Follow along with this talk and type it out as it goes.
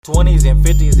20s and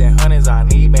 50s and 100s, I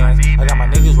need bands. I got my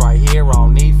niggas right here, I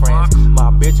don't need friends.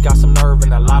 My bitch got some nerve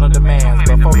and a lot of demands.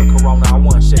 Before the corona, I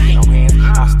wasn't shaking no hands.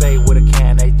 I stay with a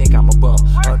can, they think I'm a bum.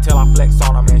 Until I flex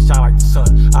on them and shine like the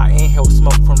sun. I inhale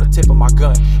smoke from the tip of my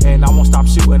gun, and I won't stop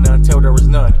shooting until there is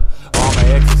none. All my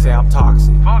exes say I'm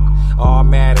toxic, all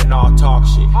mad and all talk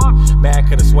shit. Mad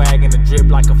cause the swag and the drip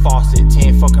like a faucet.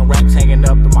 10 fucking racks hanging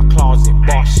up in my closet,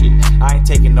 boss shit. I ain't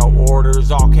taking no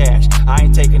orders, all cash. I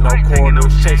ain't taking no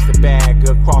quarters, chase the bag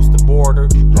across the border.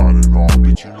 Got it all,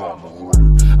 bitch, you know I'm a hoarder.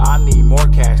 I need more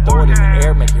cash, throw it in the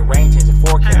air, make it rain, change the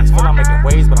forecast. Feel I'm making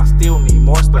waves, but I still need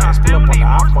more splash. Pull up on the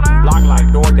out fucking block like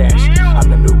DoorDash. I'm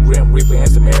the new Grim Reaper and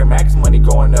some Air Max. Money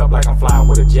going up like I'm flying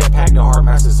with a jetpack. The hard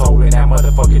master soul in that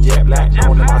motherfucking jet black.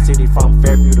 Known in my city from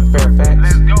Fairview to Fairfax.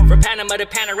 From Panama to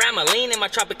Panorama, lean in my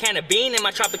Tropicana bean, in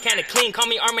my Tropicana clean. Call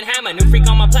me Arm & Hammer, new freak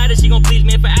on my platter. She gon' please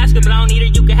me if I ask her, but I don't need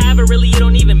her. You can have her, really, it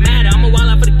don't even matter. I'm a wild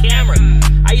out for the camera.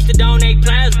 I used to donate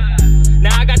plasma.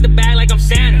 Now I got the bag like I'm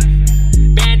Santa.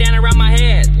 Bandana around my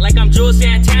head like I'm Jules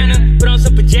Santana. Put on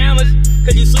some pajamas,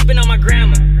 cause you sleeping on my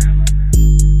grandma.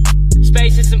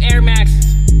 Space and some Air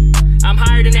Maxes. I'm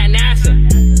higher than that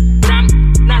NASA. But I'm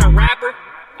not a rapper,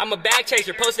 I'm a bag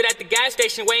chaser. Posted at the gas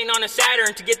station waiting on a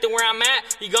Saturn. To get to where I'm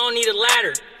at, you gon' need a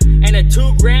ladder and a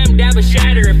 2-gram dab of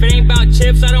shatter. If it ain't about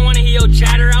chips, I don't wanna hear your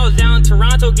chatter. I was down in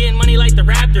Toronto getting money like the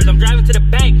Raptors. I'm driving to the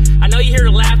bank, I know you hear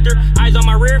the laughter. Eyes on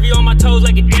my rear view, on my toes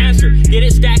like a dancer. Get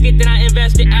it, stack it, then I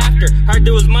invest it after. Heard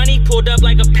there was money, pulled up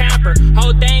like a pamper.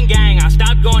 Whole thing gang, I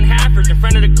stopped going halfers in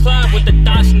front of the club with the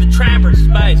thoughts and the trappers.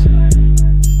 Spice.